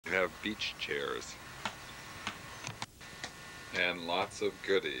have beach chairs and lots of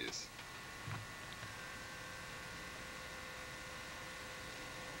goodies.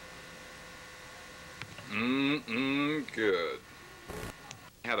 Good.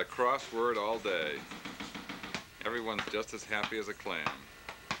 Had a crossword all day. Everyone's just as happy as a clam.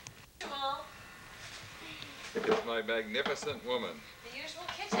 Well, It's my magnificent woman. the usual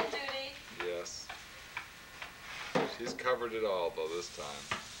kitchen duty. Yes. She's covered it all, though, this time.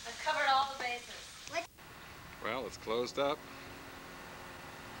 I've covered all the bases. Well, it's closed up.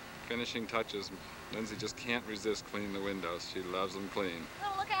 Finishing touches. Lindsay just can't resist cleaning the windows. She loves them clean.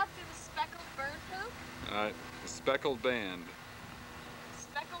 Oh, look out through the speckled bird poop. All right, the speckled band.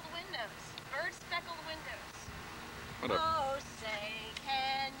 Speckled windows. Bird speckled windows. What a... Oh, say,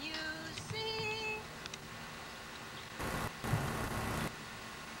 can you see?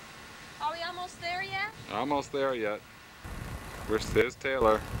 Are we almost there yet? Almost there yet. Here's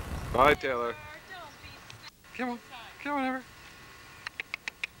Taylor. Bye, Taylor. Don't be Come on. Come on, over.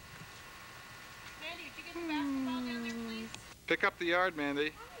 Mandy, would you get the basketball down there, please? Pick up the yard,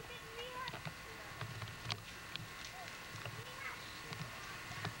 Mandy.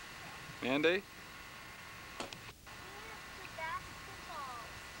 Mandy?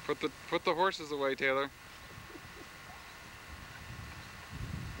 Put the horses away, Taylor.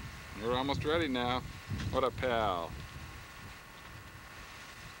 We're almost ready now. What a pal.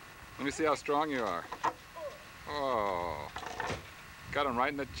 Let me see how strong you are. Oh, got him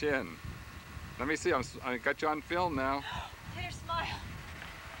right in the chin. Let me see, I got you on film now. Taylor, smile.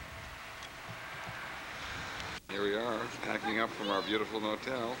 Here we are, packing up from our beautiful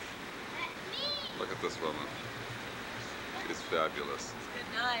motel. Look at this woman. She's fabulous.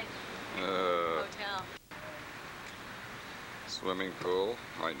 Good night. Hotel. Swimming pool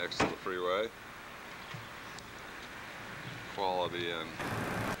right next to the freeway. Quality Inn,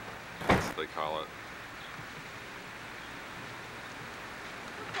 that's what they call it.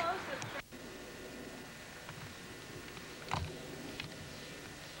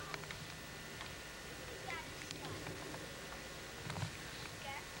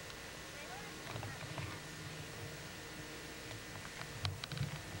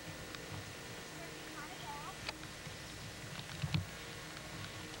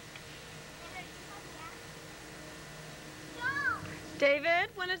 David,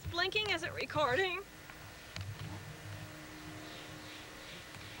 when it's blinking, is it recording?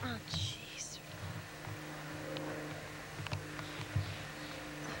 Oh, jeez.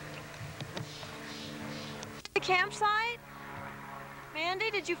 The campsite?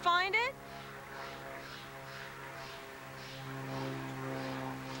 Mandy, did you find it?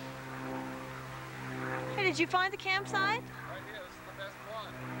 Hey, did you find the campsite? Right here, this is the best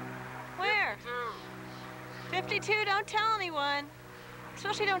one. Where? 52. 52, don't tell anyone.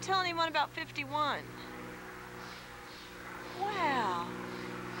 Especially don't tell anyone about 51. Wow.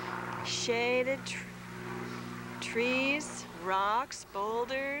 Shaded trees, rocks,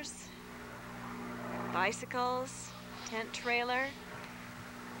 boulders, bicycles, tent trailer.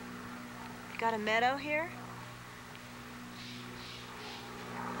 Got a meadow here.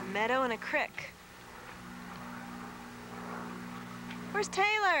 A meadow and a creek. Where's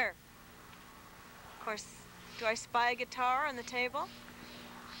Taylor? Of course, do I spy a guitar on the table?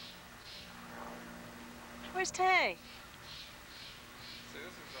 Where's Tay?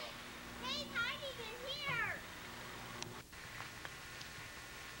 Tay's hiding in here.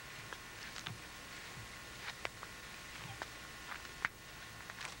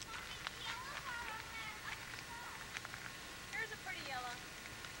 Here's a pretty yellow.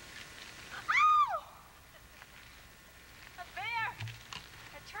 Oh! A bear!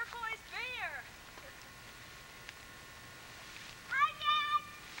 A turquoise bear! Hi, Dad.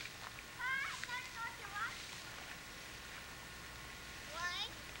 Hi, that's what you want. 1,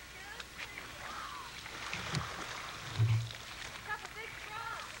 2, 3. Got the big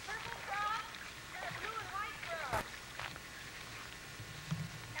frog, the purple frog, and a blue and white frog.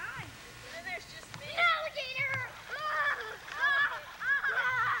 Nice. And then there's just me. Alligator.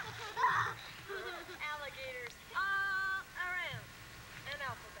 Alligators all around. An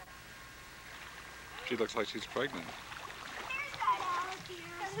alphabet. She looks like she's pregnant. Here's that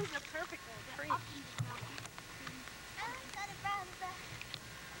alligator. This is a perfect creek.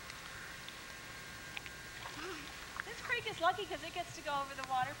 This creek is lucky because it gets to go over the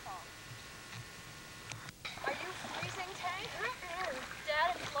waterfall. Are you freezing, Tay?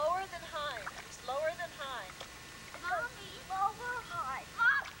 Dad, it's lower than high. It's lower than high. Mommy, lower high.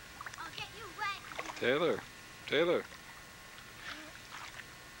 Mom, I'll get you wet. Taylor, Taylor.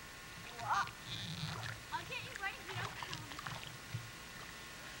 I'll get you wet if you don't come.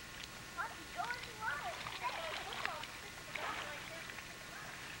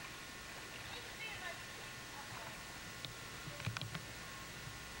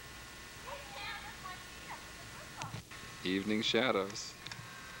 Evening shadows.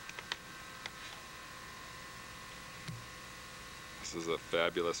 This is a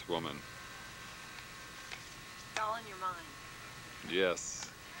fabulous woman. It's all in your mind.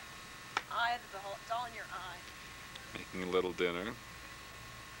 Yes. Eye of the beholder. It's all in your eye. Making a little dinner.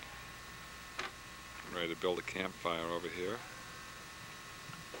 Ready to build a campfire over here.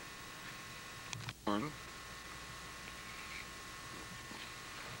 Corn.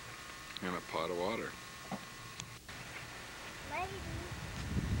 And a pot of water. Lady.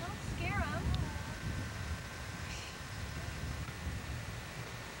 Don't scare him.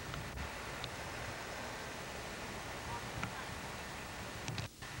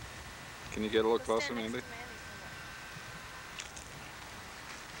 Can you get a little Go closer, stand next Mandy? to Mandy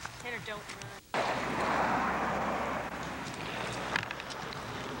somewhere. Tanner, don't run.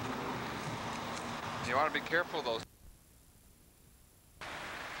 You want to be careful though.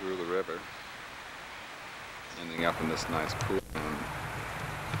 Through the river, ending up in this nice pool. And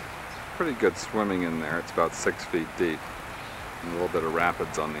it's pretty good swimming in there. It's about 6 feet deep, and a little bit of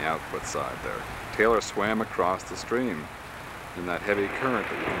rapids on the output side there. Taylor swam across the stream in that heavy current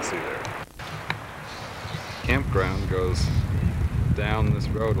that you can see there. Campground goes down this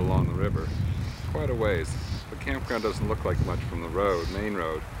road along the river quite a ways. The campground doesn't look like much from the road, main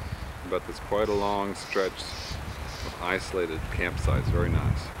road, but there's quite a long stretch of isolated campsites. Very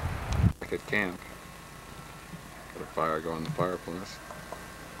nice. Like at camp. Got a fire going in the fireplace.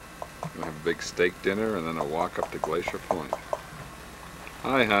 Gonna have a big steak dinner and then a walk up to Glacier Point.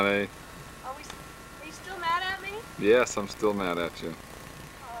 Hi, honey. Are you still mad at me? Yes, I'm still mad at you.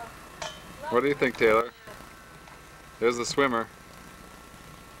 What do you think, Taylor? There's the swimmer.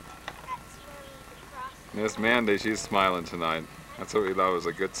 That's swimming across. Miss Mandy, she's smiling tonight. That's what we thought was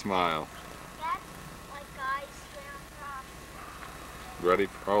a good smile. That's like guys swim across. Ready?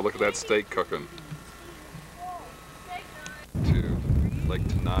 Oh, look at that steak cooking. To Lake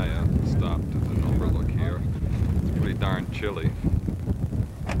Tenaya, stopped at an overlook here. It's pretty darn chilly.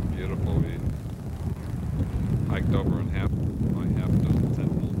 Beautiful. We hiked over in half a dozen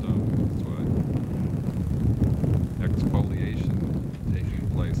Sentinel Dome. That's why exfoliation taking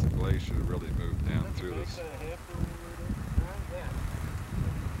place. The glacier really moved down through this.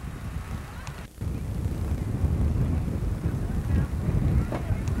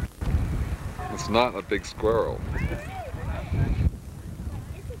 It's not a big squirrel.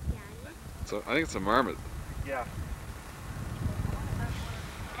 So I think it's a marmot. Yeah.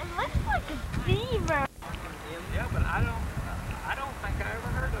 It looks like a beaver. Yeah, but I don't think I ever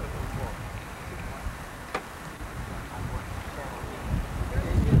heard of it before.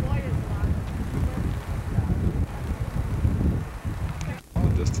 In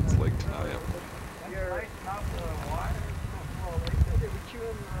the distance, Lake Tenaya.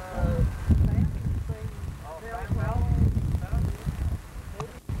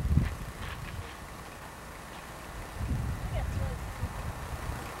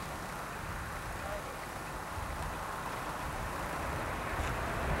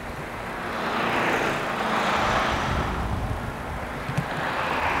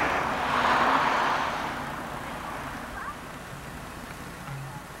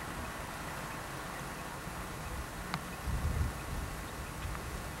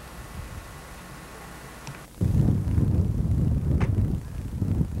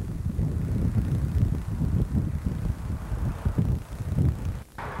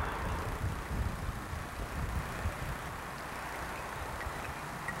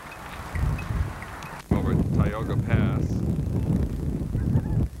 Over at Tioga Pass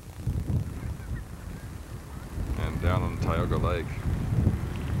and down on Tioga Lake.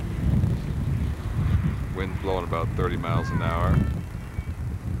 Wind blowing about 30 miles an hour.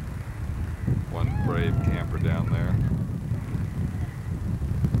 One brave camper down there.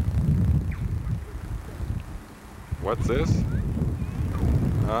 What's this?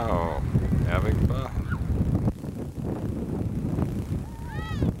 Oh, having fun.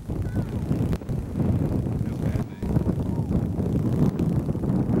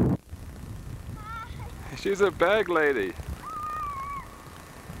 She's a bag lady.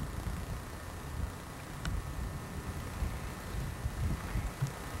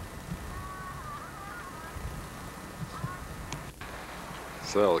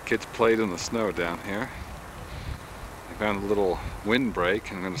 So the kids played in the snow down here. They found a little windbreak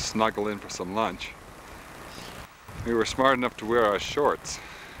and I'm going to snuggle in for some lunch. We were smart enough to wear our shorts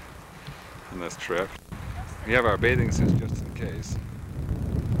on this trip. We have our bathing suits just in case.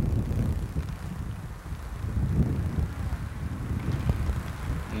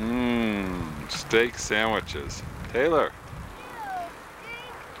 Steak sandwiches. Taylor.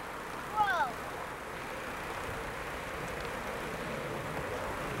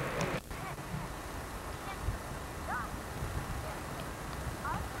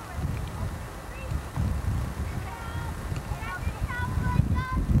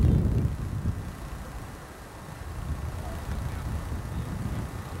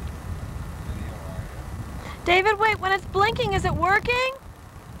 David, wait, when it's blinking, is it working?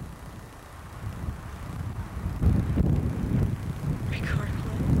 Record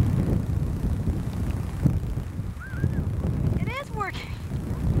play. It is working.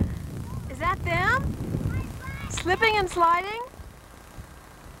 Is that them? Slipping and sliding?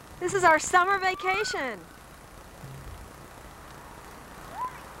 This is our summer vacation.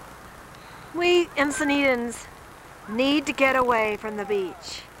 We Encinitans need to get away from the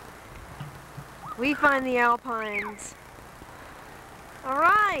beach. We find the Alpines. All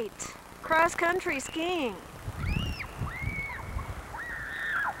right, cross-country skiing.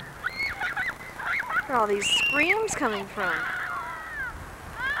 Where are all these screams coming from?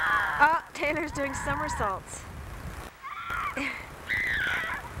 Ah, Taylor's doing somersaults.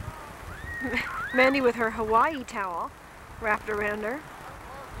 Mandy with her Hawaii towel wrapped around her.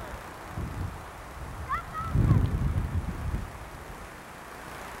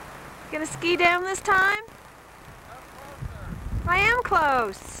 Gonna ski down this time? I am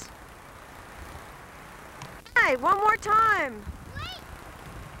close. Hey, one more time. Wait!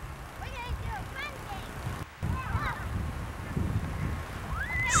 We're gonna do a fun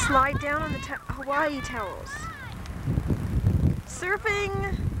thing. Slide down on the Hawaii towels.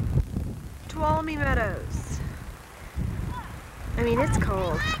 Surfing Tuolumne Meadows. I mean, it's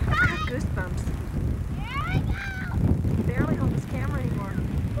cold. I've got goosebumps. Here we go! I can barely hold this camera anymore.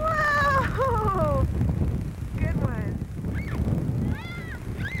 Whoa! Good one.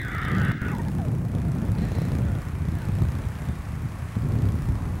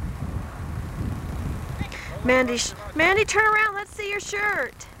 Mandy, turn around. Let's see your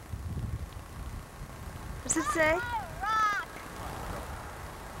shirt. What does it say? Rock!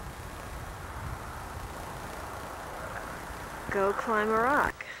 Go climb a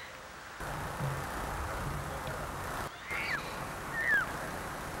rock.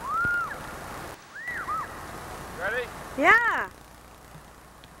 Ready? Yeah.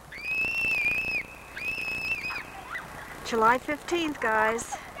 July 15th,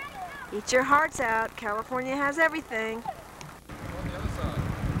 guys. Eat your hearts out. California has everything. On the other side.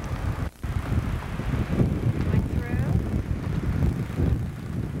 Going through.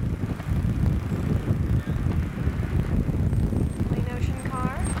 Clean Ocean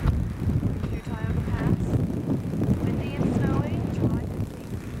car. Through Tioga Pass. Windy and snowy. July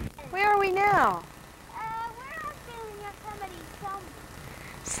 15th. Where are we now? We're up in Yosemite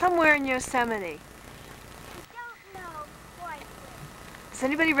somewhere. Somewhere in Yosemite. We don't know quite where. Does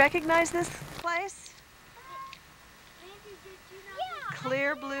anybody recognize this place? Andy, did you know? Yeah!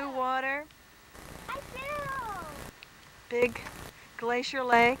 Clear blue water. I do! Big glacier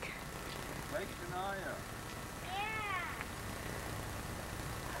lake. Lake Tenaya.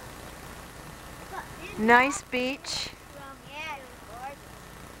 Yeah! Nice beach. Yeah, it was gorgeous.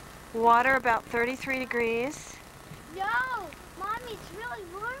 Water about 33 degrees. No! Mommy, it's really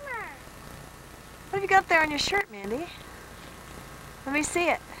warmer. What have you got there on your shirt, Mandy? Let me see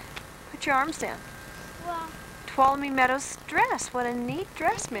it. Put your arms down. Well, Tuolumne Meadows dress. What a neat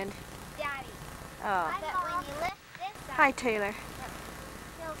dress, Mandy. Daddy. Oh. But when you lift this up, Hi, Taylor.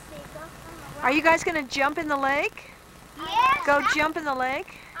 you'll see go from the Are you guys going to jump in the lake? Yeah! Go jump in the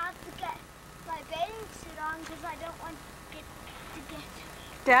lake? I have to get my bathing suit on because I don't want to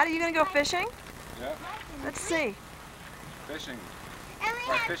get Dad, are you going to go fishing? Yeah, Let's see. fishing. And we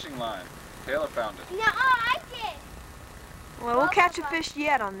My have, fishing line. Taylor found it. no, I did. Well, we'll catch a fish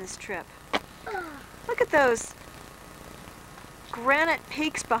yet on this trip. Look at those granite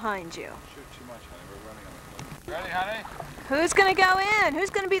peaks behind you. Shoot too much, honey. We're running on the cliff. Ready, honey? Who's going to go in?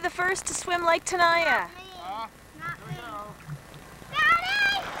 Who's going to be the first to swim Lake Tenaya? Me. Huh? Not Here we me. go.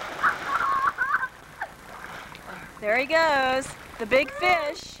 Daddy! There he goes. The big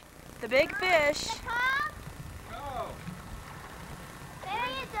fish. The big fish. Tom, Go! there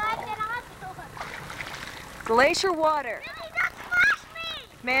you go. I get on to it. Glacier water. Really, don't splash me!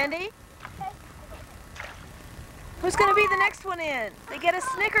 Mandy, who's going to be the next one in? They get a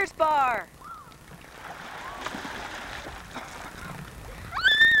Snickers bar.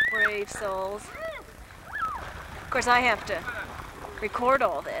 Brave souls. Of course, I have to record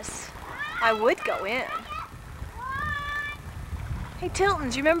all this. I would go in. Hey, Tilton,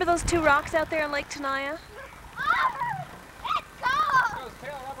 do you remember those two rocks out there in Lake Tenaya? Oh, it's cold! Goes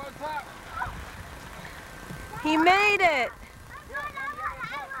Taylor up on top. He made it. Yeah, on the other top.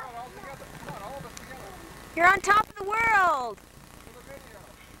 Come on, all together. Come on, all of us together. You're on top of the world. For the video.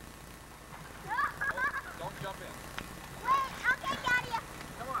 Don't jump in. Wait, okay, Daddy.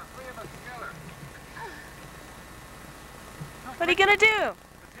 Come on, three of us together. What are you going to do?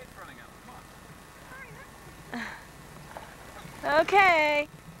 The tape's running out. Come on. Okay.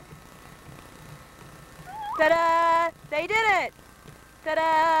 Ta-da! They did it!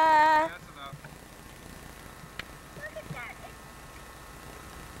 Ta-da! That's enough. Look at that.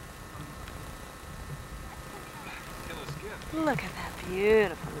 Killer skin. Look at that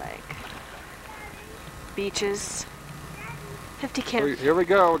beautiful lake. Beaches. 50 kids. Here we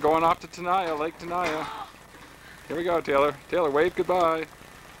go. We're going off to Tenaya, Lake Tenaya. Here we go, Taylor. Taylor, wave goodbye.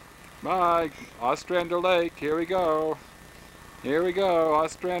 Bye. Ostrander Lake. Here we go. Here we go.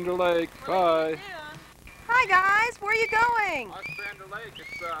 Ostrander Lake. Bye. Hi guys, where are you going? Ostrander Lake.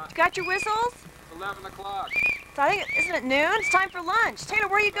 It's Got your whistles? 11 o'clock. So I think, isn't it noon? It's time for lunch. Taylor,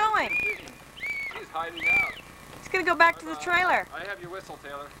 where are you going? He's hiding out. He's gonna go back to the trailer. I have your whistle,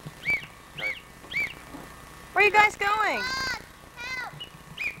 Taylor. Okay. Where are you guys going? Help!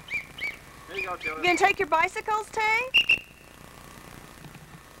 Here you go, Taylor. You gonna take your bicycles, Tay?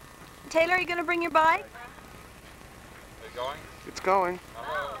 Taylor, are you gonna bring your bike? Are you going? It's going.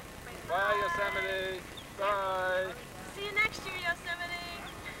 Hello. Bye, Yosemite. Bye. See you next year, Yosemite.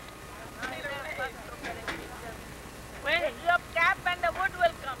 When your cap and the wood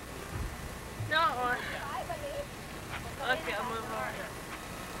will come. No. Okay, I'm over.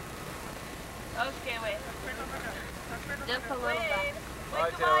 Okay, wait. Just a little bit. Bye,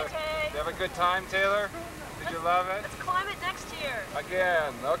 Taylor. Did you have a good time, Taylor? Did you love it? Let's climb it next year.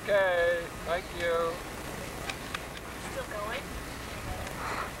 Again. Okay. Thank you. Still going?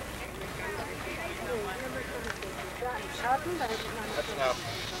 That's enough.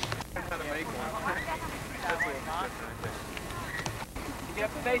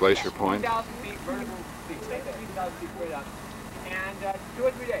 Glacier Point. 2,000 feet vertical speed, 2,000 feet straight up, and 2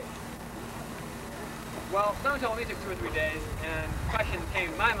 or 3 days. Well, someone told me it took 2 or 3 days, and the question that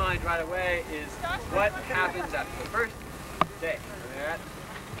came to my mind right away is, what happens after the first day? We're at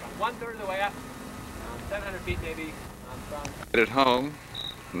 1/3 of the way up, 700 feet maybe from... At home.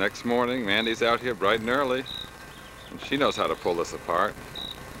 Next morning, Mandy's out here bright and early, and she knows how to pull this apart.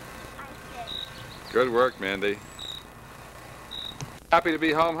 Good work, Mandy. Happy to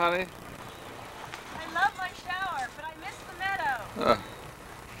be home, honey? I love my shower, but I miss the meadow.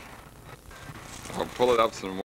 I'll pull it up some more.